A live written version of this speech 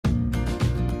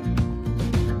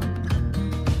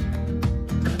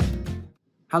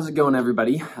How's it going,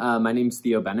 everybody? My name's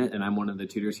Theo Bennett, and I'm one of the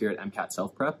tutors here at MCAT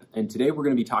Self Prep. And today we're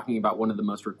going to be talking about one of the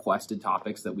most requested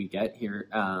topics that we get here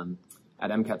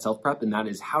at MCAT Self Prep, and that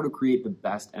is how to create the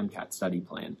best MCAT study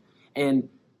plan. And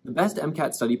the best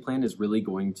MCAT study plan is really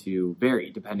going to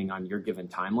vary depending on your given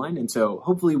timeline. And so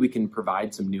hopefully we can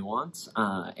provide some nuance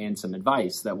and some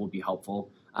advice that will be helpful,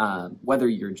 whether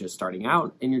you're just starting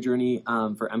out in your journey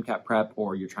for MCAT prep,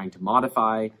 or you're trying to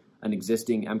modify an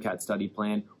existing MCAT study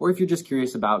plan, or if you're just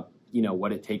curious about,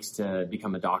 what it takes to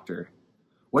become a doctor.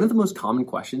 One of the most common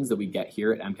questions that we get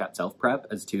here at MCAT Self Prep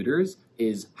as tutors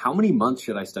is, how many months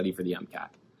should I study for the MCAT?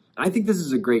 And I think this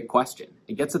is a great question.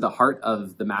 It gets at the heart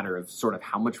of the matter of sort of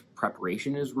how much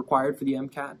preparation is required for the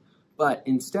MCAT. But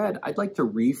instead, I'd like to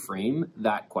reframe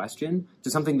that question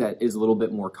to something that is a little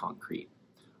bit more concrete.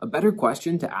 A better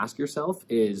question to ask yourself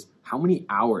is, how many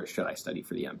hours should I study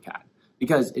for the MCAT?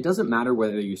 Because it doesn't matter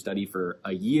whether you study for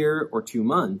a year or 2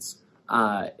 months.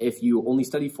 If you only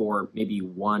study for maybe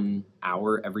 1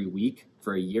 hour every week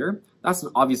for a year, that's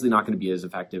obviously not going to be as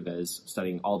effective as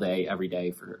studying all day, every day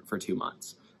for 2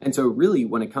 months. And so really,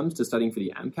 when it comes to studying for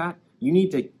the MCAT, you need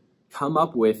to come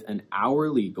up with an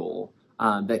hourly goal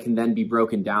that can then be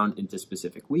broken down into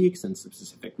specific weeks and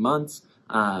specific months.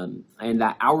 And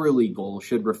that hourly goal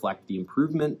should reflect the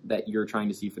improvement that you're trying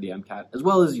to see for the MCAT, as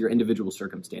well as your individual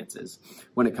circumstances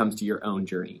when it comes to your own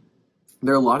journey.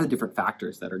 There are a lot of different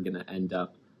factors that are going to end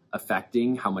up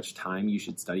affecting how much time you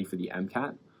should study for the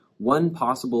MCAT. One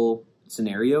possible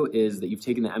scenario is that you've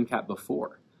taken the MCAT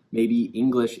before. Maybe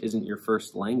English isn't your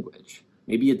first language.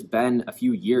 Maybe it's been a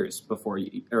few years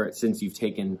since you've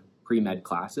taken pre-med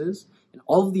classes. And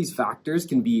all of these factors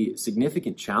can be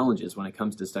significant challenges when it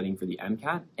comes to studying for the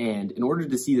MCAT. And in order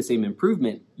to see the same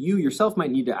improvement, you yourself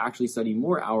might need to actually study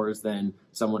more hours than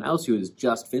someone else who has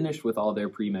just finished with all their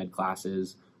pre-med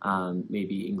classes.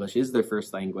 Maybe English is their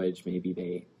first language. Maybe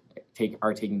they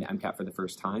are taking the MCAT for the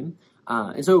first time.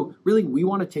 And so really, we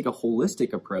want to take a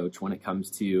holistic approach when it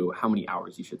comes to how many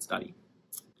hours you should study.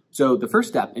 So the first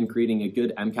step in creating a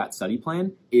good MCAT study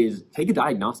plan is take a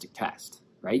diagnostic test,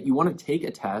 right? You want to take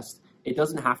a test. It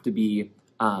doesn't have to be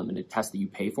a test that you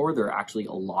pay for. There are actually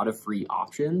a lot of free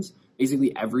options.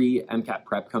 Basically, every MCAT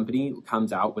prep company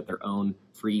comes out with their own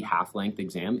free half-length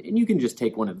exam, and you can just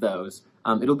take one of those.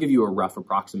 It'll give you a rough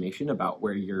approximation about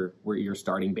where your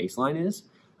starting baseline is.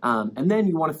 And then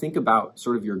you want to think about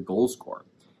sort of your goal score.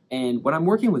 And when I'm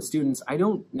working with students, I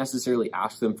don't necessarily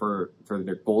ask them for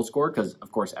their goal score, because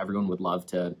of course everyone would love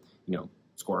to,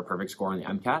 score a perfect score on the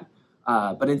MCAT.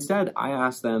 But instead, I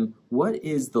ask them, what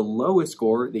is the lowest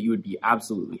score that you would be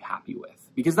absolutely happy with?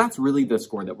 Because that's really the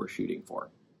score that we're shooting for.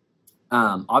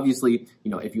 Obviously,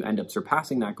 if you end up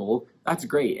surpassing that goal, that's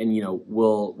great. And,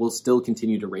 we'll still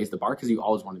continue to raise the bar, because you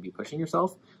always want to be pushing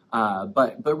yourself.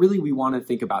 But really, we want to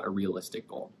think about a realistic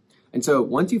goal. And so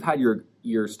once you've had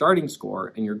your starting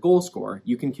score and your goal score,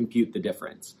 you can compute the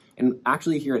difference. And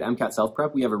actually here at MCAT Self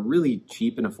Prep, we have a really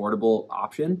cheap and affordable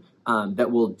option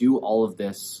that will do all of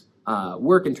this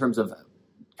work in terms of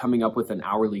coming up with an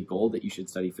hourly goal that you should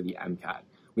study for the MCAT.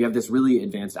 We have this really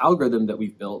advanced algorithm that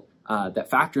we've built that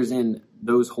factors in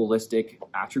those holistic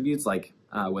attributes, like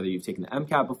whether you've taken the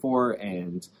MCAT before,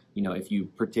 and if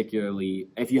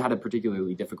you had a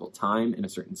particularly difficult time in a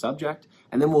certain subject,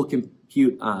 and then we'll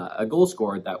compute a goal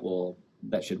score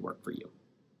that should work for you.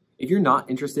 If you're not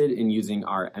interested in using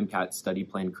our MCAT study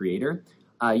plan creator,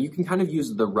 you can kind of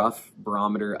use the rough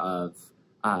barometer of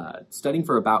studying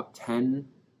for about 10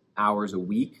 hours a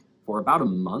week for about a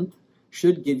month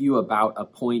should give you about a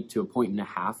point to a point and a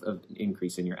half of an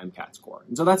increase in your MCAT score.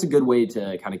 And so that's a good way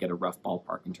to kind of get a rough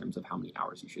ballpark in terms of how many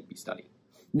hours you should be studying.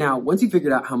 Now, once you've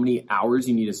figured out how many hours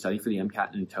you need to study for the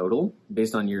MCAT in total,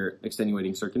 based on your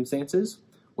extenuating circumstances,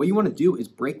 what you want to do is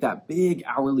break that big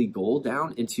hourly goal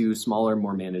down into smaller,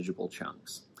 more manageable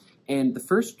chunks. And the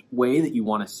first way that you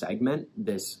want to segment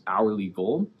this hourly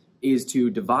goal is to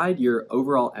divide your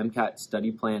overall MCAT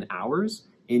study plan hours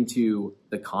into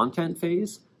the content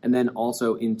phase, and then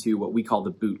also into what we call the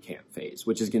boot camp phase,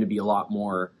 which is going to be a lot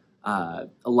more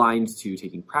aligned to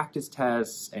taking practice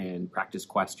tests and practice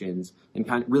questions and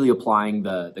kind of really applying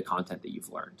the content that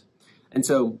you've learned. And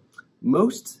so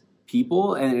most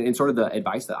people, and sort of the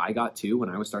advice that I got too when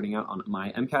I was starting out on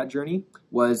my MCAT journey,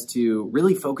 was to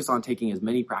really focus on taking as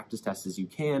many practice tests as you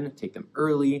can, take them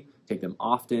early, take them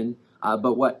often.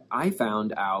 But what I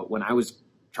found out when I was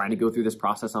trying to go through this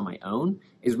process on my own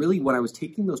is really when I was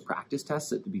taking those practice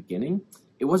tests at the beginning,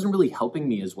 it wasn't really helping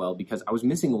me as well, because I was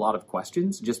missing a lot of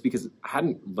questions just because I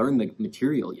hadn't learned the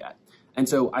material yet. And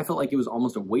so I felt like it was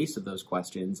almost a waste of those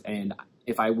questions. And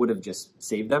if I would have just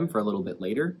saved them for a little bit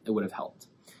later, it would have helped.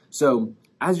 So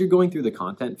as you're going through the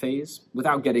content phase,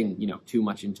 without getting, too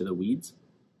much into the weeds,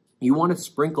 you want to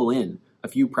sprinkle in a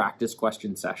few practice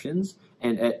question sessions.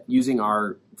 And using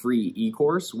our free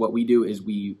e-course, what we do is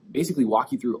we basically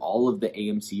walk you through all of the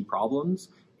AMC problems,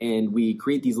 and we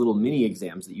create these little mini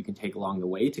exams that you can take along the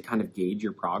way to kind of gauge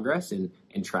your progress and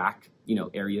track,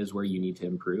 areas where you need to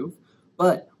improve.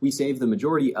 But we save the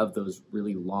majority of those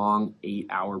really long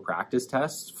 8-hour practice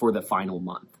tests for the final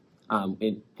month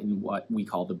in what we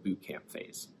call the boot camp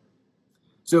phase.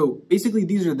 So basically,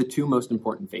 these are the two most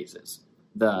important phases.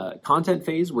 The content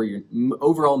phase, where your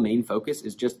overall main focus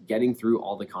is just getting through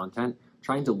all the content,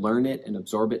 trying to learn it and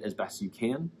absorb it as best you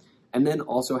can, and then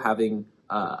also having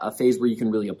a phase where you can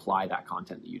really apply that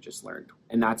content that you just learned.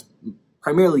 And that's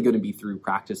primarily going to be through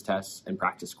practice tests and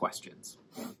practice questions.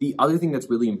 The other thing that's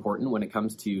really important when it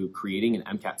comes to creating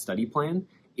an MCAT study plan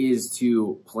is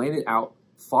to plan it out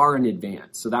far in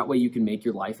advance, so that way you can make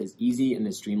your life as easy and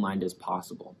as streamlined as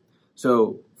possible.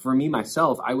 So for me,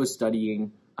 myself, I was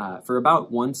studying for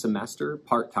about 1 semester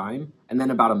part-time and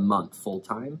then about a month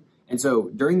full-time. And so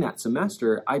during that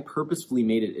semester, I purposefully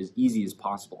made it as easy as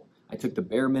possible. I took the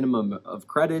bare minimum of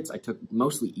credits. I took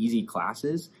mostly easy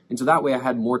classes. And so that way I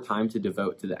had more time to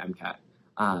devote to the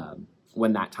MCAT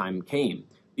when that time came.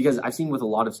 Because I've seen with a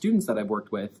lot of students that I've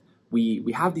worked with, we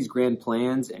have these grand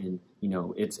plans, and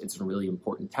it's a really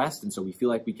important test. And so we feel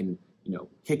like we can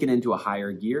kick it into a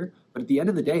higher gear. But at the end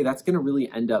of the day, that's going to really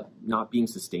end up not being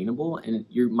sustainable, and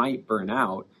you might burn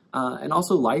out. And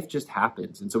also life just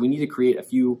happens. And so we need to create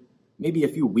maybe a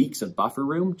few weeks of buffer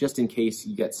room just in case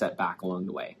you get set back along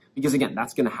the way. Because again,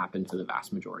 that's going to happen to the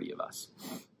vast majority of us.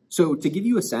 So to give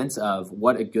you a sense of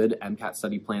what a good MCAT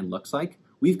study plan looks like,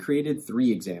 we've created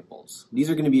 3 examples.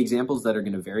 These are going to be examples that are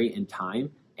going to vary in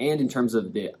time and in terms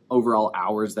of the overall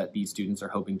hours that these students are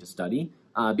hoping to study,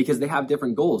 because they have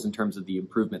different goals in terms of the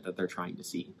improvement that they're trying to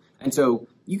see. And so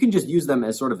you can just use them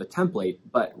as sort of a template,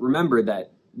 but remember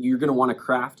that you're going to want to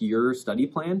craft your study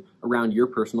plan around your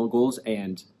personal goals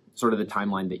and sort of the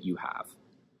timeline that you have.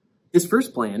 This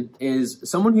first plan is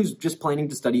someone who's just planning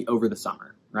to study over the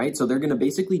summer, right? So they're going to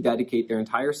basically dedicate their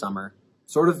entire summer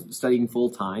sort of studying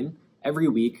full time every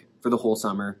week for the whole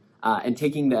summer, and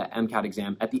taking the MCAT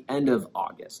exam at the end of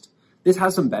August. This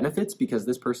has some benefits because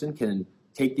this person can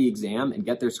take the exam and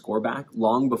get their score back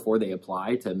long before they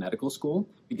apply to medical school.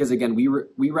 Because again,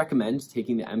 we recommend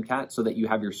taking the MCAT so that you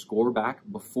have your score back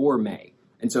before May.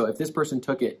 And so if this person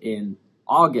took it in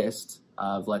August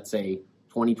of, let's say,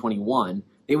 2021,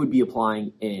 they would be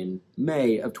applying in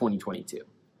May of 2022.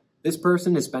 This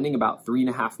person is spending about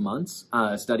 3.5 months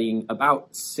studying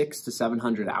about 600 to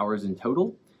 700 hours in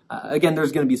total. Again,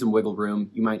 there's going to be some wiggle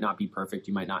room. You might not be perfect.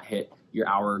 You might not hit your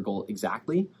hour goal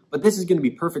exactly, but this is going to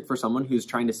be perfect for someone who's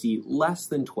trying to see less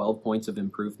than 12 points of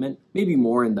improvement, maybe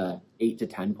more in the 8 to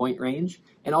 10 point range,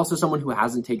 and also someone who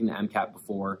hasn't taken the MCAT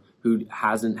before, who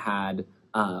hasn't had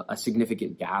a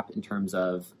significant gap in terms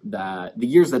of the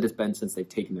years that it's been since they've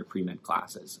taken their pre-med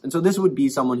classes. And so this would be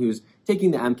someone who's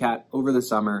taking the MCAT over the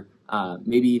summer,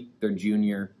 maybe their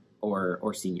junior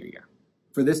or senior year.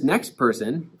 For this next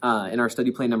person, in our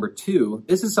study plan number 2,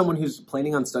 this is someone who's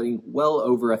planning on studying well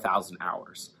over 1,000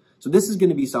 hours. So this is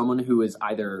going to be someone who is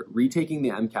either retaking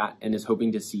the MCAT and is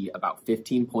hoping to see about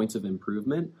 15 points of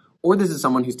improvement, or this is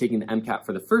someone who's taking the MCAT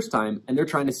for the first time and they're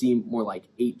trying to see more like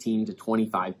 18 to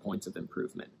 25 points of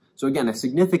improvement. So again, a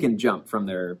significant jump from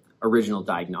their original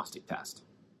diagnostic test.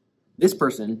 This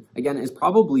person, again, is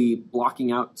probably blocking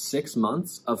out 6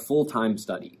 months of full-time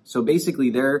study. So basically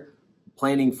they're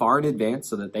planning far in advance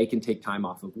so that they can take time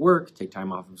off of work, take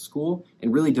time off of school,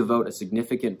 and really devote a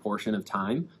significant portion of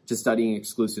time to studying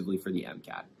exclusively for the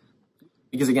MCAT.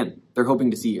 Because again, they're hoping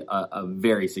to see a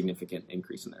very significant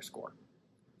increase in their score.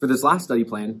 For this last study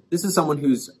plan, this is someone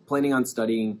who's planning on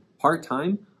studying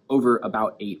part-time over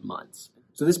about 8 months.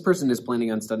 So this person is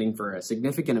planning on studying for a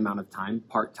significant amount of time,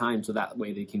 part-time, so that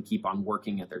way they can keep on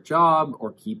working at their job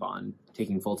or keep on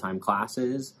taking full-time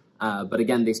classes. But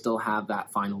again, they still have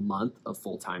that final month of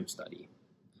full-time study.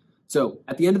 So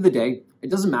at the end of the day, it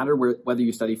doesn't matter whether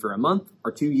you study for a month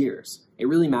or 2 years. It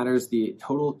really matters the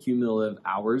total cumulative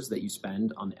hours that you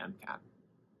spend on the MCAT.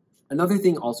 Another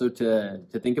thing also to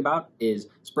think about is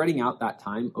spreading out that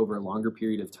time over a longer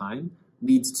period of time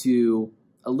leads to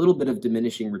a little bit of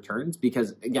diminishing returns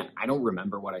because, again, I don't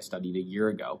remember what I studied a year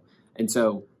ago. And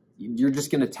so you're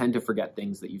just going to tend to forget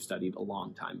things that you've studied a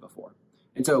long time before.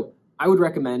 And so I would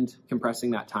recommend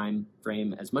compressing that time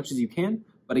frame as much as you can.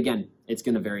 But again, it's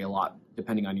going to vary a lot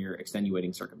depending on your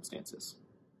extenuating circumstances.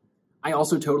 I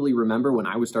also totally remember when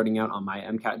I was starting out on my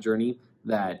MCAT journey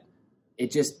that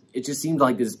it just seemed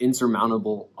like this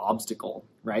insurmountable obstacle,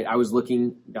 right? I was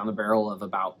looking down the barrel of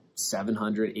about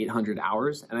 700, 800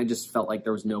 hours, and I just felt like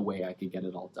there was no way I could get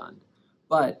it all done.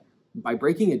 But by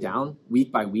breaking it down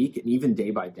week by week and even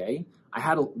day by day, I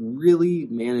had really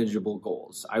manageable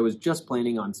goals. I was just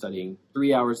planning on studying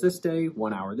 3 hours this day,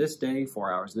 1 hour this day,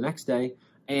 4 hours the next day,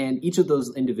 and each of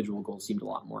those individual goals seemed a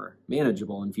lot more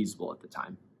manageable and feasible at the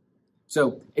time.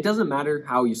 So it doesn't matter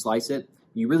how you slice it.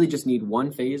 You really just need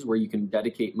one phase where you can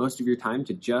dedicate most of your time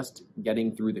to just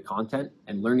getting through the content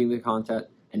and learning the content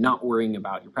and not worrying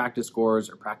about your practice scores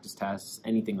or practice tests,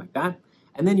 anything like that.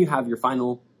 And then you have your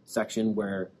final section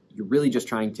where you're really just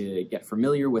trying to get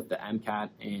familiar with the MCAT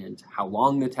and how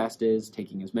long the test is,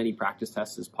 taking as many practice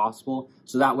tests as possible.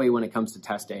 So that way, when it comes to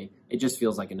test day, it just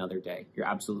feels like another day. You're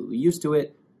absolutely used to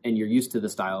it, and you're used to the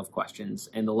style of questions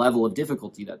and the level of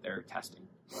difficulty that they're testing.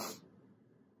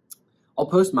 I'll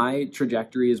post my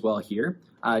trajectory as well here,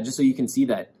 just so you can see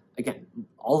that, again,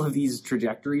 all of these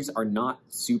trajectories are not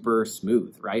super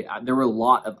smooth, right? There were a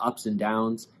lot of ups and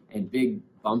downs and big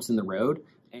bumps in the road.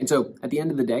 And so at the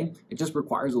end of the day, it just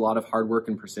requires a lot of hard work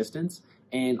and persistence,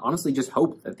 and honestly just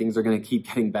hope that things are going to keep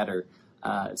getting better.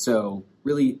 So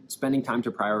really spending time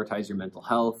to prioritize your mental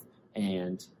health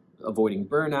and avoiding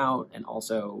burnout, and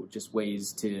also just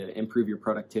ways to improve your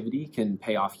productivity can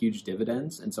pay off huge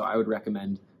dividends. And so I would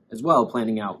recommend as well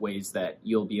planning out ways that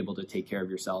you'll be able to take care of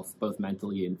yourself both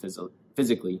mentally and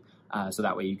physically, so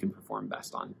that way you can perform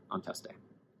best on test day.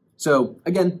 So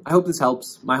again, I hope this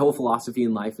helps. My whole philosophy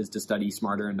in life is to study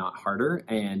smarter and not harder,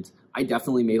 and I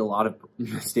definitely made a lot of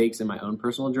mistakes in my own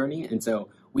personal journey, and so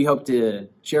we hope to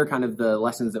share kind of the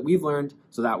lessons that we've learned,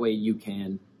 so that way you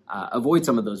can avoid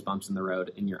some of those bumps in the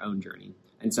road in your own journey.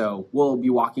 And so we'll be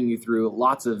walking you through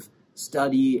lots of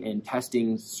study and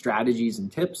testing strategies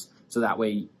and tips, so that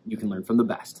way you can learn from the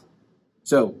best.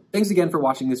 So thanks again for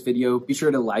watching this video. Be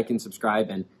sure to like and subscribe,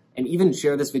 and even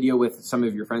share this video with some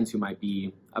of your friends who might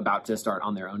be about to start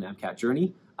on their own MCAT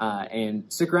journey. And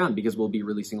stick around because we'll be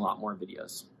releasing a lot more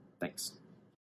videos. Thanks.